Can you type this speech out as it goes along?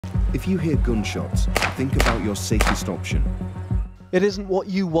If you hear gunshots, think about your safest option. It isn't what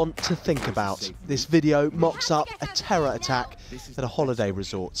you want to think about. This video mocks up a terror attack at a holiday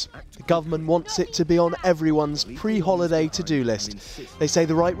resort. The government wants it to be on everyone's pre-holiday to-do list. They say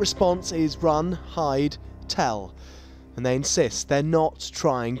the right response is run, hide, tell. And they insist they're not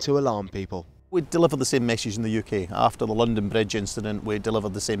trying to alarm people. We deliver the same message in the UK. After the London Bridge incident, we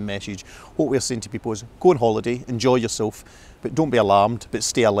delivered the same message. What we're saying to people is go on holiday, enjoy yourself, but don't be alarmed, but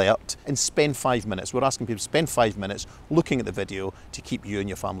stay alert and spend 5 minutes. We're asking people to spend 5 minutes looking at the video to keep you and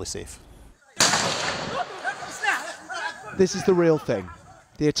your family safe. This is the real thing.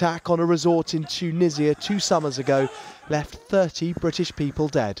 The attack on a resort in Tunisia 2 summers ago left 30 British people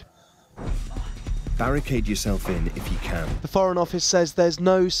dead. Barricade yourself in if you can. The Foreign Office says there's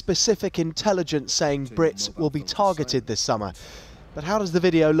no specific intelligence saying Brits will be targeted this summer. But how does the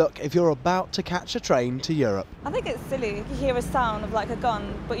video look if you're about to catch a train to Europe? I think it's silly. You hear a sound of like a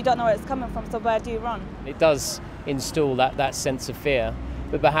gun, but you don't know where it's coming from, so where do you run? It does install that sense of fear,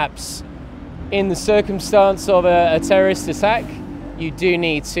 but perhaps in the circumstance of a terrorist attack, you do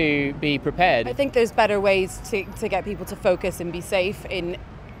need to be prepared. I think there's better ways to get people to focus and be safe in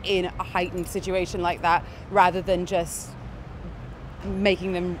a heightened situation like that, rather than just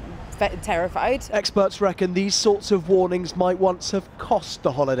making them terrified. Experts reckon these sorts of warnings might once have cost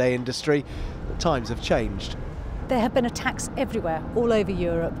the holiday industry, but times have changed. There have been attacks everywhere, all over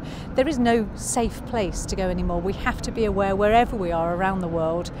Europe. There is no safe place to go anymore. We have to be aware wherever we are around the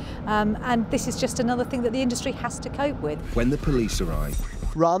world, and this is just another thing that the industry has to cope with. When the police arrive,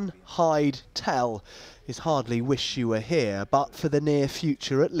 Run, hide, tell is hardly wish you were here, but for the near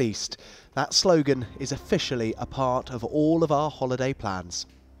future at least, that slogan is officially a part of all of our holiday plans.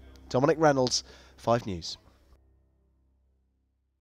 Dominic Reynolds, 5 News.